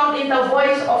also found in the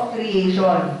voice of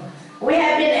creation. We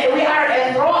are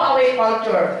a throwaway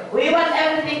culture. We want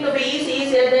everything to be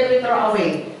easy, and then we throw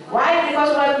away. Why?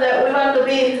 Because we want to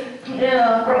be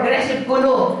progressive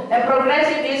guru. And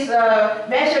progressive is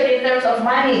measured in terms of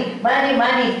money.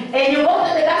 And you go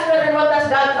to the gospel, and what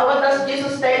does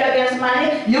Jesus say against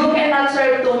money? You cannot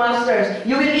serve two masters.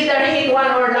 You will either hate one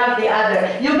or love the other.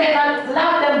 You cannot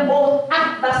love them both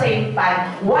at the same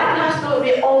time. One has to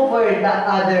be over the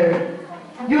other.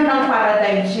 Yun ang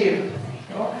paradigm shift.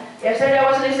 Yesterday I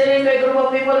was listening to a group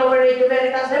of people over Radio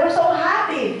Veritas. They were so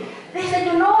happy. They said,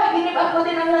 I give up ko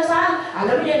din ang lasal.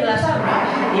 Alam niyo yung lasal,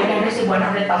 you can receive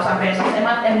 100,000 pesos a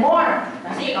month and more.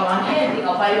 Kasi ikaw ang head,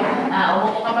 ikaw pa yung,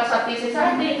 umupo ka pa sa thesis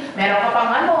writing, meron ka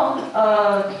pang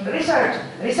research.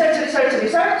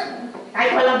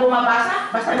 Kahit walang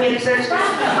bumabasa, basta may research ka.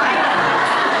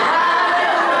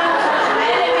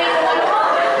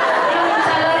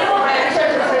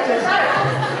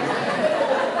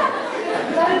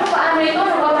 Sabi mo, paano ito?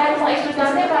 Nababayan mo mga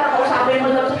estudyante para kausapin mo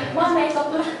daw. Ma'am, may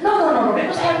stop to. No.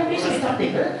 Because I have busy with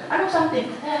something. Anong something?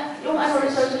 Yung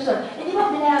research. Hindi ba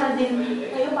binayaran din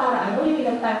kayo para you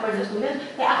have time for the students?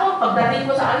 Kaya ako, pagdating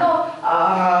ko sa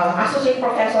associate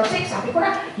professor 6, sabi ko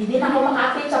na, hindi na ako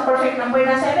makatin sa perfect number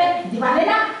na 7. Hindi ba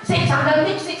na? 6 hanggang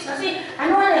 6 kasi,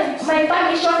 my time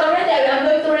is short already. I'm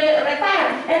going to retire.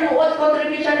 And what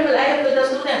contribution will I have to the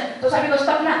students? So sabi ko,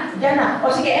 stop na. Diyan na. O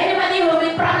sige, anybody who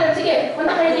will problem, sige,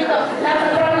 punta kayo dito. Lahat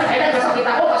ng problem. Ay, nagkasakit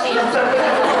ako kasi yung service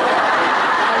ako.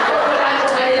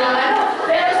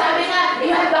 Pero sabi nga,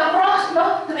 you have the cross,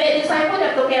 no? To be a disciple, you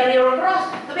have to carry your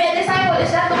cross. To be a disciple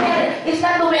is not to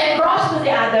be a cross to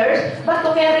the others, but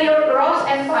to carry your cross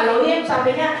and follow Him.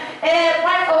 Sabi nga,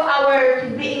 part of our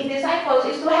being disciples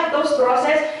is to have those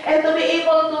crosses and to be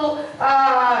able to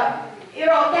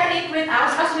carry it with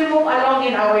us as we move along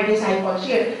in our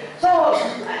discipleship. So,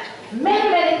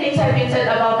 many things have been said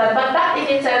about that, but that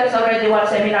in itself is already one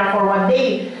seminar for one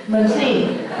day.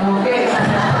 See? Okay.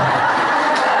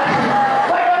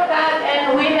 Word of God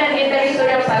and women in the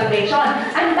history of salvation.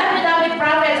 Ang dami-daming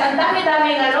prophets, ang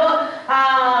dami-daming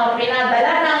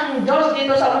pinadala ng Diyos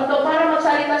dito sa mundo para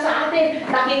magsalita sa atin.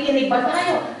 Nakikinig ba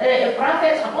tayo?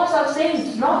 Prophets, apostles,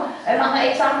 saints, no? Mga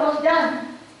examples dyan.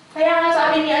 Kaya nga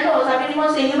sabi ni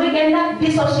Monsignor, we cannot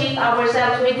dissociate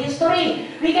ourselves with history.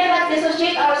 We cannot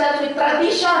dissociate ourselves with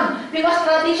tradition. Because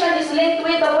tradition is linked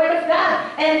with the Word of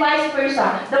God. And vice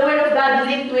versa. The Word of God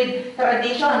linked with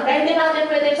tradition. Kaya hindi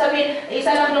natin pwedeng sabihin,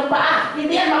 isa lang yung paa.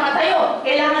 Hindi yan makatayo.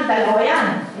 Kailangan dalawa yan.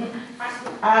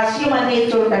 As human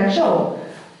nature can show.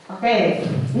 Okay.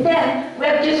 And then, we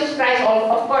have Jesus Christ,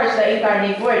 of course, the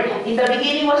incarnate Word. In the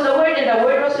beginning was the Word, and the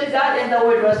Word was with God, and the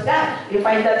Word was God. You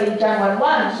find that in John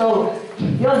 1:1. So,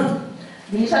 yun.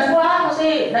 Bisan ko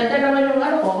kasi nandiyan naman yung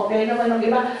okay naman yung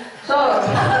iba. So,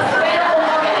 pero kung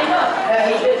okay nyo,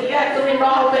 you have to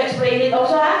know how to explain it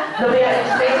also, the way I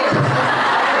explain it.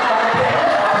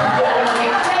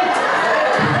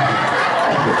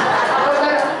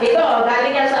 Ito,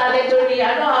 galing yan sa lecture ni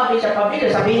Bishop Pabilio.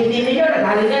 Sabihin din niyo,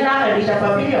 galing yan na kay Bishop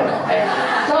Pabilio. Okay.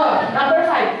 So, number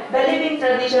 5, the living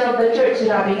tradition of the church.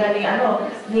 Sinabi nga ni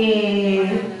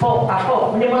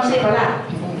Monsignor pala.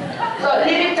 So,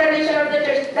 living tradition of the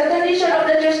church. The tradition of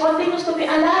the church continues to be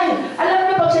alive. Alam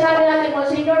niyo, pag sinabi natin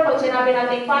Monsignor, pag sinabi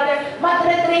natin Father,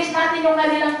 matre-trace natin yung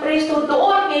kanilang priesthood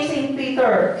doon kay St.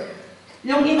 Peter.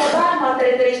 Yung iba ba,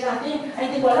 matre-trace natin? Ay,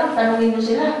 hindi ko alam, tanungin nyo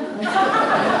sila.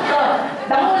 So,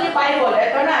 the Holy Bible,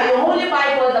 ito na, yung Holy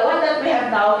Bible, the one that we have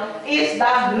now, is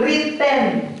the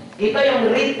written. Ito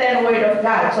yung written Word of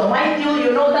God. So, mind you,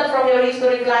 you know that from your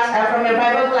history class, from your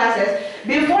Bible classes,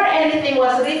 before anything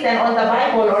was written on the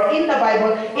Bible or in the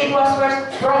Bible, it was first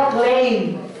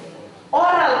proclaimed.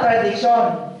 Oral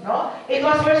tradition. No? It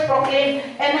was first proclaimed.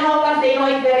 And how come they know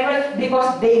it very well?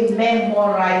 Because they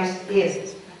memorized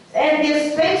it. And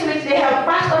these things which they have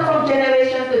passed on from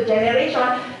generation to generation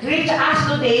reach us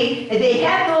today. They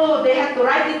had to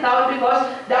write it down because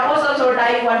the apostles were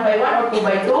dying one by one or two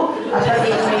by two, as the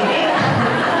case may be.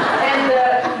 And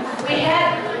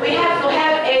we have to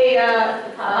have a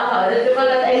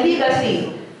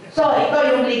legacy. So,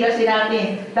 ito yung legacy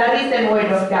natin, the written word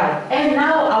of God. And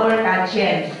now, our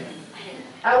conscience.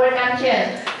 Our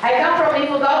conscience. I come from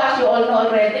Ifugao, as you all know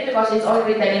already, because it's all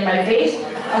written in my face.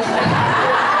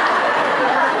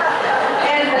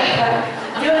 And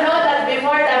you know that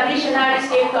before the missionaries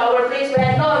came to our place, we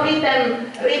had no written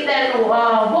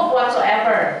book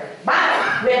whatsoever.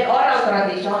 But we had oral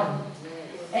tradition.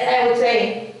 And I would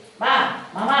say,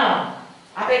 Mama,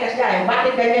 apay kasi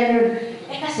bakit ganyan yun?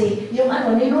 Kasi, yung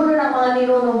ninuno ng mga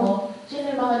ninuno mo,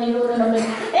 sino yung mga ninuno namin?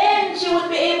 And she would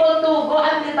be able to go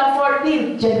until the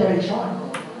 14th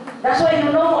generation. That's why you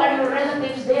know who are your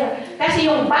relatives there. Kasi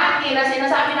yung baki na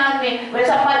sinasabi namin, when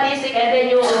somebody is sick and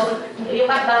then you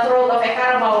cut the throat of a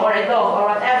carabao or a dog or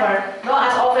whatever, no,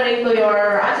 as offering to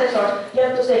your ancestors, you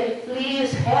have to say,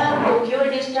 please help to cure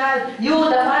this child. You,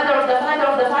 the father of the father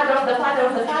of the father of the father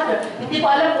of the father. Hindi ko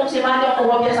alam kung si Matthew ang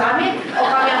kumopya sa amin o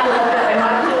kami ang kumopya kay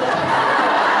Matthew.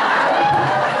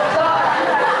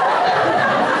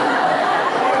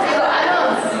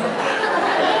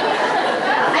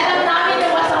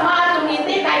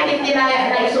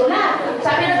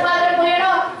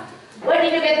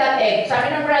 Sabi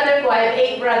ng brother ko, I have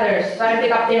 8 brothers. So I'm the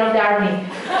captain of the army.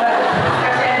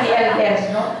 Kasi I'm the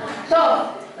eldest, no?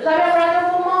 So, sabi ng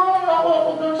brother ko,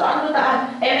 ako dun sa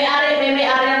daan. May-ari ng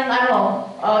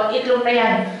itlog na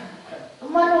yan.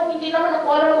 Manok, hindi naman ako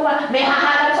alam kung may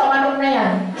hahanap sa manok na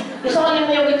yan. Isolin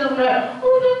mo yung itlog na yan.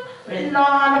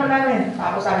 Hinahanap namin.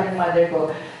 Tapos sabi ng mother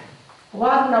ko,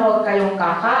 huwag kayong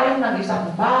kakain ng isang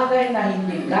bagay na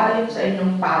hindi galing sa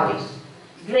inyong pawis.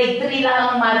 Grade 3 lang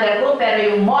ang mother ko, pero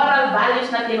yung moral values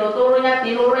na tinuro niya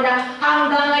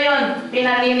hanggang ngayon,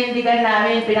 pinaninindigan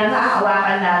namin,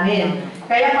 pinanghahawakan namin.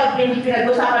 Kaya pag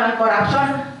pinag-usapan ng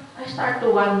corruption, I start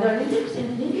to wonder,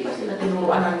 hindi ba sila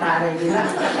tinuruan ng nanay nila?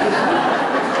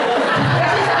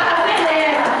 Kasi sa amin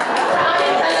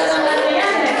talagang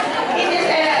yan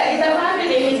it's a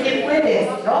family, hindi pwede,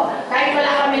 no? Kahit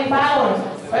wala kaming baon.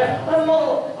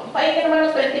 Paingin naman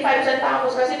ng 25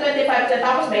 centavos kasi 25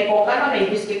 centavos may coca na,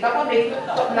 may biscuit ka pa, may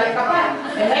chocolate ka pa.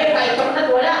 Ngayon kahit chocolate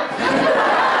wala.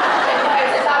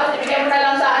 25 centavos, ibigay mo na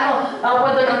lang sa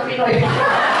pondo ng Pinoy.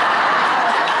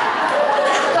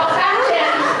 So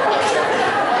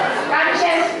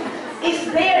conscience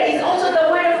is there. It's also the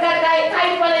word of God.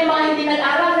 Kahit pala yung mga hindi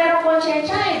nag-aral, merong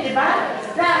konsensya di ba?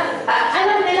 Na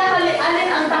alam nila alin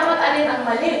ang dapat, alin ang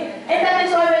mali. And that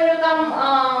is why when you come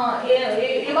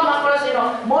across,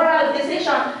 moral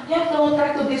decision, you have to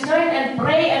try to discern and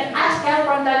pray and ask help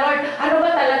from the Lord. Ano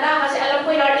ba talaga? Kasi alam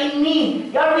ko, you're in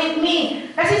me. You're with me.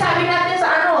 Kasi sabi natin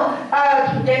sa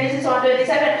Genesis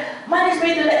 1:27, man is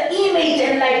made to the image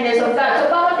and likeness of God. So,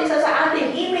 bawat isa sa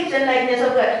ating image and likeness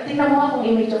of God. Tingnan mo akong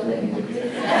image of God.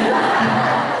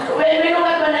 When we look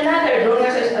at one another, doon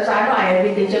nga I have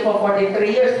been teacher for 43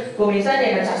 years. Kung minsan,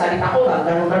 nagsasalita ko,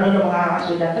 ganun-ganun yung mga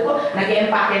estudyante ko,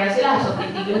 nag-empake na sila, so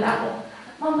titigil na ako.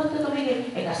 Ma'am, ba't ka tumigil?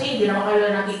 Kasi hindi naman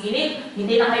kayo nakikinig.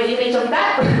 Hindi na kayo image of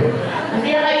God. Hindi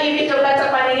na kayo image of God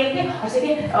sa paningin niyo.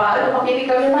 Sige, makinig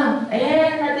kami, ma'am.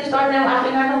 Na-distort na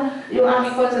yung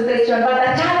aking concentration. But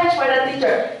the challenge for the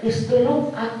teacher is to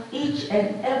look at each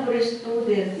and every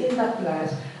student in the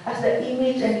class as the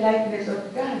image and likeness of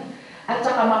God. At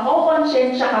saka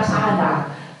makokonsensya ka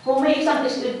sana kung may isang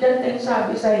estudyante yung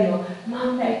sabi sa iyo,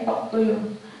 ma'am, may I talk to you.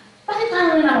 Bakit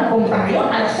naman naman pumunta ngayon?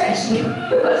 Alas 6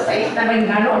 naman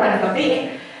gano'n ang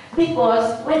gabi.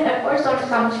 Because when a person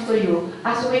comes to you,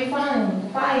 as we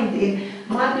find in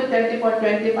Matthew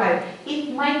 34:25,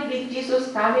 it might be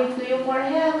Jesus coming to you for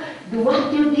help. Do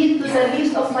what you did to the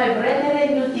least of my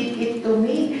brethren, you did it to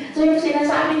me. So yung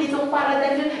sinasabi nitong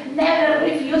paradigm, never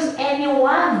refuse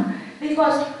anyone.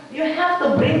 Because you have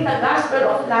to bring the gospel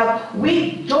of love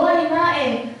with joy na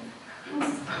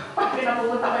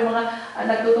pinapupunta ko yung mga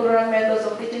nagtuturo ng methods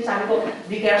of teaching, sabi ko,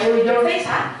 be careful with your face,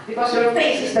 ha? Because your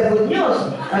face is the good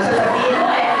news. Sasabihin mo,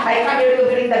 I come here to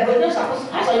bring the good news, tapos,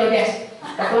 aso yung desk.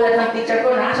 Katulad ng teacher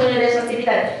ko, aso yung desk ng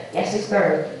actividad. Yes,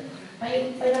 sister.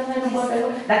 Pailangan ng bota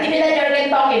mo. Natividad, you're again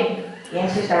talking.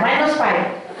 Yes, sister.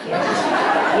 -5. Yes, sister.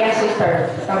 Yes, sister.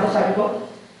 Tapos sabi ko,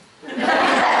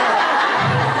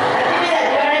 natividad,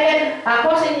 you're again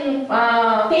causing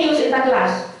chaos in the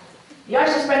class. You're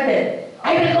suspended.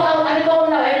 I will go out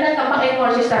now. I will not come back anymore,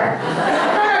 sister.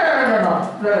 No.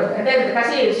 And then,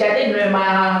 kasi siya din, may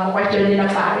mga question din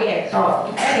ng pari So,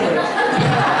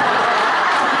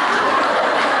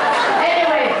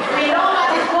 anyway, we know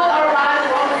what is good or bad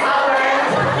from our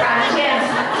conscience.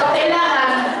 So,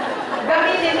 kailangan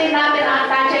gamitin din natin ang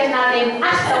conscience natin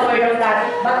as the Word of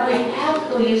God. But we have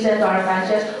to listen to our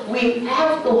conscience. We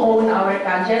have to hone our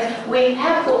conscience. We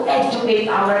have to educate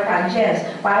our conscience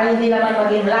para hindi naman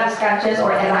maging lax conscience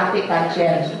or erratic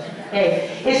conscience.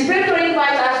 Okay. Scripture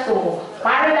invites us to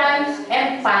paradigms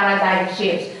and paradigm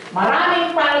shifts.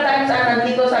 Maraming paradigms ang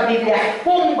nandito sa Biblia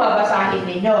kung babasahin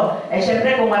ninyo. Eh,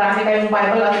 syempre, kung marami kayong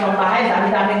Bible at ibang bahay,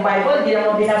 dami-daming Bible, hindi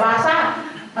naman binabasa.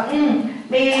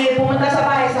 May pumunta sa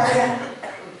bahay, sabi niya,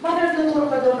 Mother, tuturo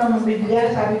ka daw ng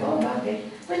Biblia. Sabi ko, bakit?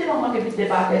 Pwede bang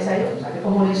makibit-debate sa'yo? Sabi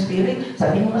ko, Holy Spirit,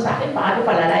 sabi mo sa akin, paano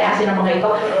palalayasin ang mga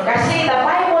ito? Kasi the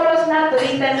Bible was not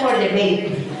written for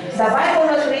debate. The Bible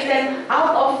was written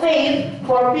out of faith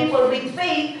for people with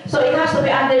faith, so it has to be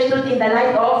understood in the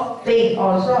light of faith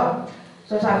also.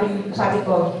 So sabi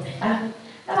ko,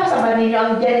 nabasa ba ninyo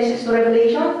ang Genesis to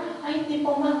Revelation? Ay, hindi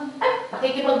po ma. Ay,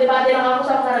 nakikipag-debate lang ako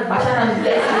sa mga nagbasa ng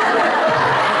Genesis.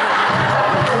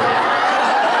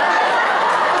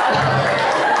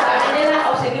 Sabi nila,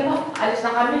 sige mo, alis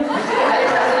na kami. Sige,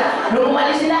 alis na sila. Nung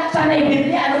umalis sila, sana yung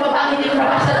Biblia, ano ba ba ang hindi ko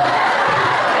nabasa doon?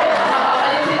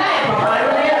 Mapapalit sila papalo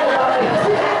na yan.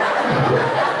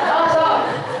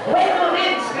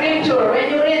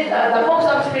 When you read the books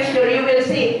of Scripture, you will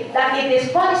see that it is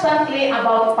constantly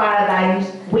about paradigms,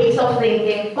 ways of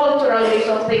thinking, cultural ways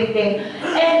of thinking,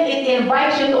 and it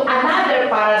invites you to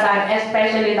another paradigm,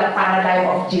 especially the paradigm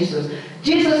of Jesus.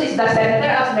 Jesus is the center,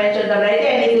 as mentioned already,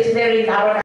 and it is there in our